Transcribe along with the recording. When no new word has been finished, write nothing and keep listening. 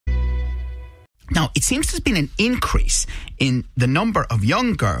Now, it seems there's been an increase in the number of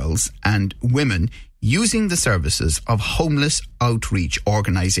young girls and women using the services of homeless outreach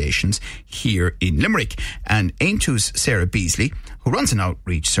organisations here in Limerick. And Aontú's Sarah Beasley, who runs an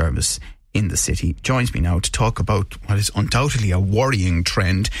outreach service in the city, joins me now to talk about what is undoubtedly a worrying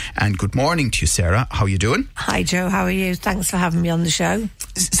trend. And good morning to you, Sarah. How are you doing? Hi, Joe. How are you? Thanks for having me on the show.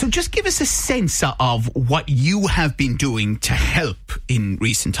 So just give us a sense of what you have been doing to help in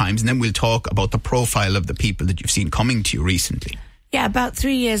recent times, and then we'll talk about the profile of the people that you've seen coming to you recently. Yeah, about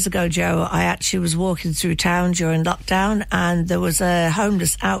 3 years ago, Joe, I actually was walking through town during lockdown, and there was a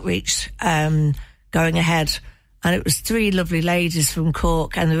homeless outreach going ahead. And it was 3 lovely ladies from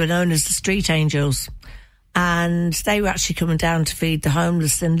Cork, and they were known as the Street Angels. And they were actually coming down to feed the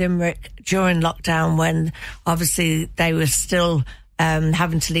homeless in Limerick during lockdown, when obviously they were still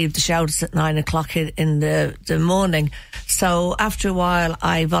having to leave the shelters at 9 o'clock in the morning. So after a while,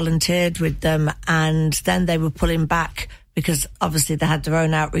 I volunteered with them, and then they were pulling back because obviously they had their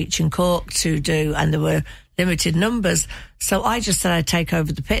own outreach in Cork to do, and there were limited numbers. So I just said I'd take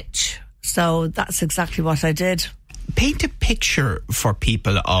over the pitch. So that's exactly what I did. Paint a picture for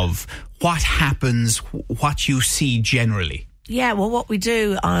people of what happens, what you see generally. Yeah, well, what we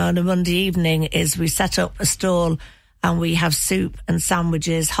do on a Monday evening is we set up a stall, and we have soup and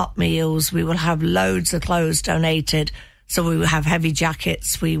sandwiches, hot meals. We will have loads of clothes donated. So we will have heavy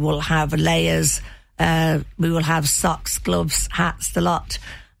jackets. We will have layers. We will have socks, gloves, hats, the lot.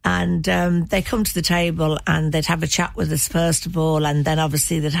 And they come to the table and they'd have a chat with us first of all, and then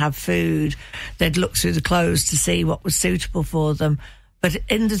obviously they'd have food. They'd look through the clothes to see what was suitable for them. But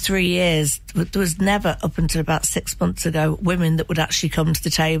in the 3 years, there was never, up until about 6 months ago, women that would actually come to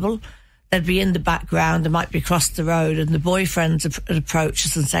the table. They'd be in the background, they might be across the road, and the boyfriends would approach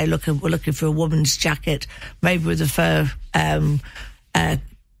us and say, look, we're looking for a woman's jacket, maybe with a fur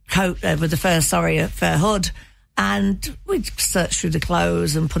coat, with a fur hood. And we'd search through the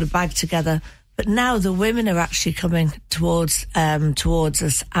clothes and put a bag together. But now the women are actually coming towards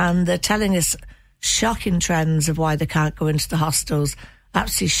us, and they're telling us shocking trends of why they can't go into the hostels.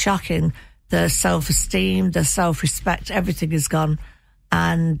 Absolutely shocking. Their self-esteem, their self-respect, everything is gone.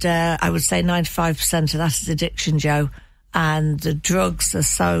 And I would say 95% of that is addiction, Joe. And the drugs are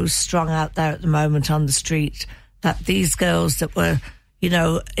so strong out there at the moment on the street that these girls that were,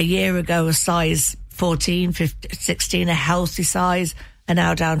 a year ago a size 14, 15, 16, a healthy size, are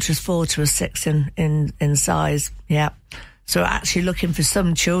now down to a 4 to a 6 in size. Yeah. So we're actually looking for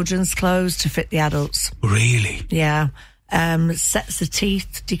some children's clothes to fit the adults. Really? Yeah. Sets of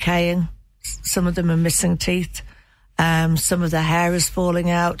teeth decaying. Some of them are missing teeth. Some of their hair is falling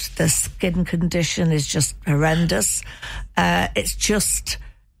out. Their skin condition is just horrendous.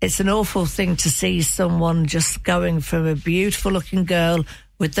 It's an awful thing to see someone just going from a beautiful looking girl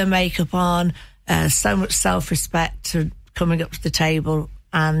with their makeup on, so much self-respect, to coming up to the table,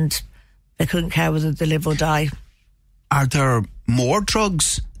 and they couldn't care whether they live or die. Are there more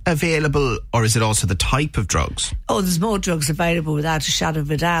drugs available, or is it also the type of drugs? Oh, there's more drugs available without a shadow of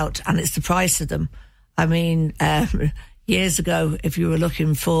a doubt, and it's the price of them. I mean, years ago, if you were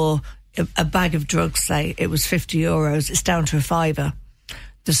looking for a bag of drugs, say, it was €50. It's down to a £5.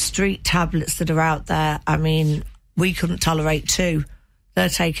 The street tablets that are out there, I mean, we couldn't tolerate 2. They're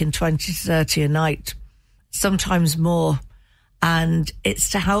taking 20 to 30 a night, sometimes more. And it's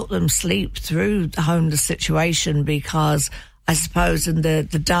to help them sleep through the homeless situation, because I suppose in the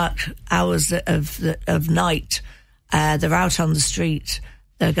dark hours of night, they're out on the street.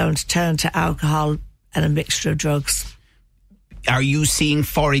 They're going to turn to alcohol and a mixture of drugs. Are you seeing,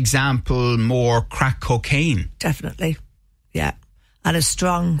 for example, more crack cocaine? Definitely, yeah. And a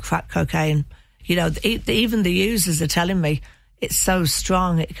strong crack cocaine. Even the users are telling me it's so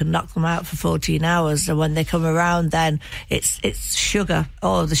strong it can knock them out for 14 hours. And when they come around, then it's sugar,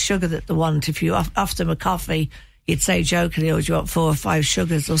 or the sugar that they want. If you offer them a coffee, you'd say jokingly, do you want 4 or 5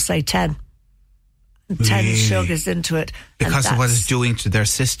 sugars? They'll say 10. Really? 10 sugars into it. Because of what it's doing to their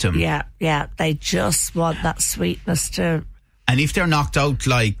system. Yeah. They just want that sweetness to... And if they're knocked out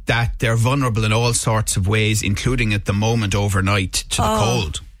like that, they're vulnerable in all sorts of ways, including at the moment overnight to the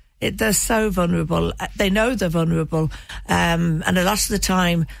cold. They're so vulnerable. They know they're vulnerable. And a lot of the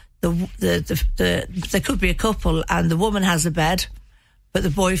time, there could be a couple and the woman has a bed, but the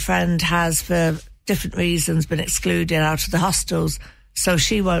boyfriend has, for different reasons, been excluded out of the hostels. So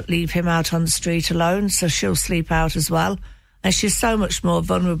she won't leave him out on the street alone. So she'll sleep out as well. And she's so much more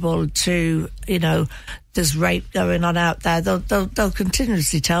vulnerable to, there's rape going on out there. They'll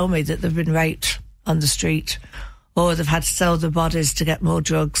continuously tell me that they've been raped on the street, or they've had to sell their bodies to get more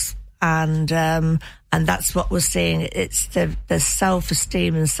drugs. And And that's what we're seeing. It's the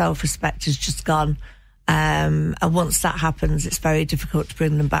self-esteem and self-respect has just gone. And once that happens, it's very difficult to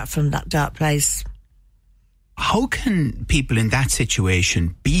bring them back from that dark place. How can people in that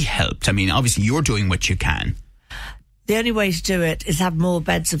situation be helped? I mean, obviously you're doing what you can. The only way to do it is have more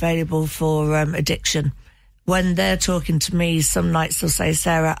beds available for addiction. When they're talking to me, some nights they'll say,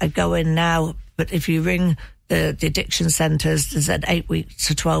 Sarah, I go in now, but if you ring the addiction centres, there's an 8-week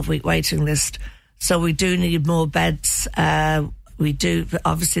to 12-week waiting list. So we do need more beds. We do.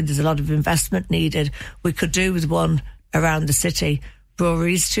 Obviously, there's a lot of investment needed. We could do with one around the city.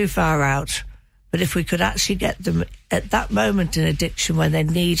 Brewery's too far out. But if we could actually get them at that moment in addiction when they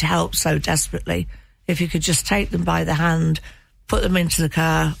need help so desperately, if you could just take them by the hand, put them into the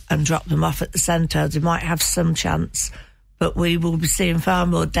car and drop them off at the centre, they might have some chance. But we will be seeing far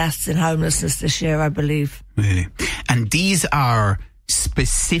more deaths in homelessness this year, I believe. Really? And these are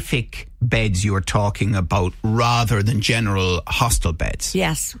specific beds you're talking about rather than general hostel beds?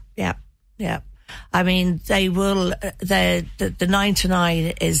 Yes, yeah. I mean, they will, the 9 to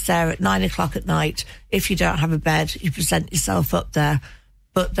 9 is there at 9 o'clock at night. If you don't have a bed, you present yourself up there.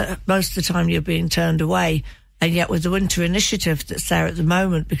 But most of the time you're being turned away. And yet with the winter initiative that's there at the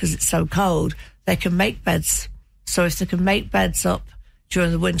moment, because it's so cold, they can make beds. So if they can make beds up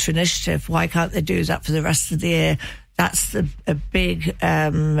during the winter initiative, why can't they do that for the rest of the year? That's a big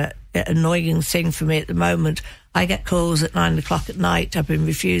annoying thing for me at the moment. I get calls at 9 o'clock at night. I've been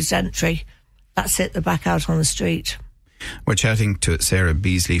refused entry. That's it, they're back out on the street. We're chatting to Sarah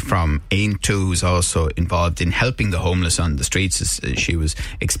Beasley from Aontú, who's also involved in helping the homeless on the streets, as she was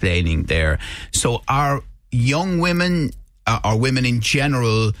explaining there. So are young women, or women in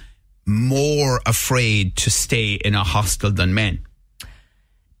general, more afraid to stay in a hostel than men?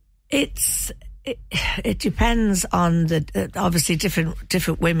 It depends on obviously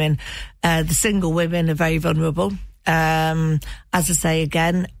different women. The single women are very vulnerable. As I say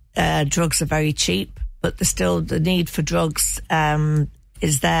again, drugs are very cheap, but there's still the need for drugs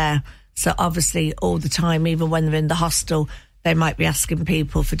is there. So obviously all the time, even when they're in the hostel, they might be asking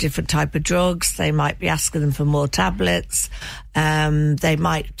people for different type of drugs. They might be asking them for more tablets. They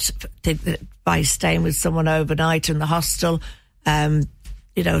might think that by staying with someone overnight in the hostel,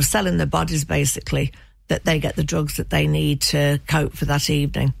 selling their bodies basically, that they get the drugs that they need to cope for that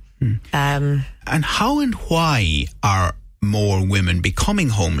evening. And how and why are more women becoming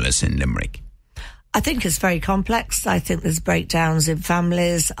homeless in Limerick? I think it's very complex. I think there's breakdowns in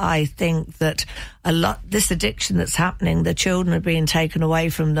families. I think that this addiction that's happening, the children are being taken away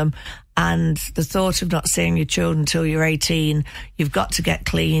from them, and the thought of not seeing your children until you're 18, you've got to get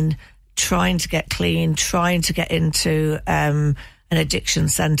clean, trying to get into an addiction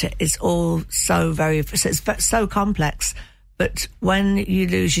centre is all it's so complex. But when you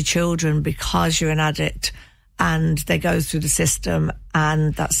lose your children because you're an addict and they go through the system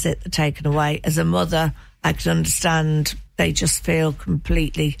and that's it, they're taken away. As a mother, I can understand they just feel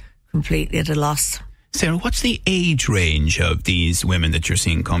completely at a loss. Sarah, what's the age range of these women that you're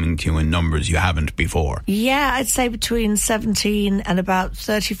seeing coming to you in numbers you haven't before? Yeah, I'd say between 17 and about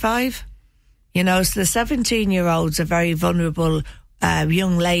 35. So the 17-year-olds are very vulnerable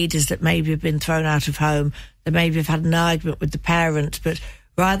young ladies that maybe have been thrown out of home. They maybe have had an argument with the parent, but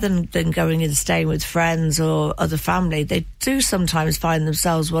rather than going and staying with friends or other family, they do sometimes find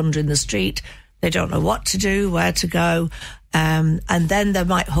themselves wandering the street. They don't know what to do, where to go. And then they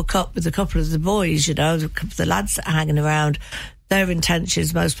might hook up with a couple of the boys, a couple of the lads that are hanging around. Their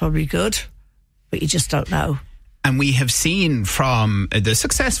intention's most probably good, but you just don't know. And we have seen from the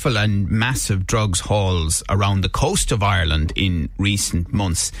successful and massive drugs hauls around the coast of Ireland in recent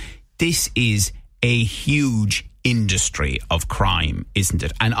months, this is a huge industry of crime, isn't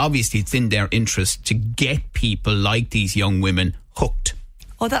it? And obviously it's in their interest to get people like these young women hooked.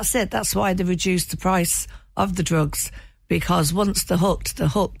 Oh, that's it. That's why they reduced the price of the drugs, because once they're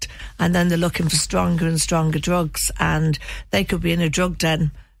hooked, and then they're looking for stronger and stronger drugs, and they could be in a drug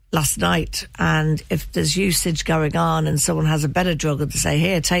den last night, and if there's usage going on and someone has a better drug and they say,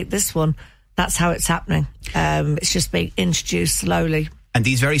 here, take this one, that's how it's happening. It's just being introduced slowly. And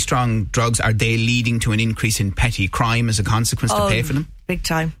these very strong drugs, are they leading to an increase in petty crime as a consequence to pay for them? Big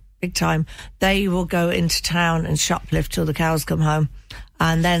time. They will go into town and shoplift till the cows come home,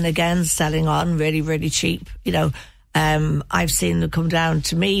 and then again selling on really, really cheap. I've seen them come down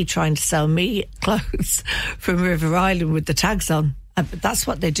to me trying to sell me clothes from River Island with the tags on. But that's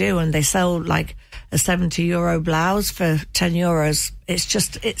what they do, and they sell like a €70 blouse for €10.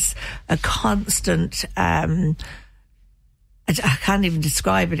 It's a constant. I can't even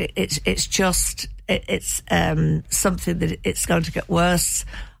describe it. It's something that it's going to get worse.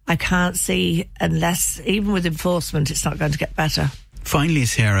 I can't see, unless, even with enforcement, it's not going to get better. Finally,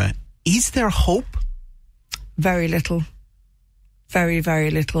 Sarah, is there hope? Very little. Very,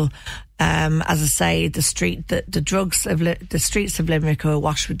 very little. As I say, the streets of Limerick are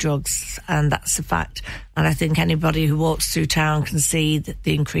awash with drugs, and that's a fact. And I think anybody who walks through town can see that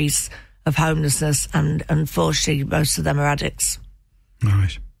the increase of homelessness, and unfortunately most of them are addicts. All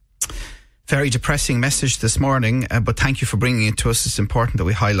right. Very depressing message this morning, but thank you for bringing it to us. It's important that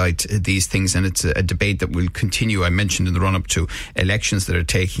we highlight these things, and it's a debate that will continue. I mentioned in the run-up to elections that are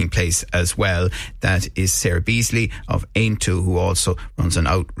taking place as well. That is Sarah Beasley of Aontú, who also runs an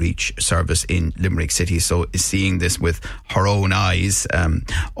outreach service in Limerick City, so is seeing this with her own eyes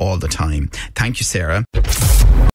all the time. Thank you, Sarah.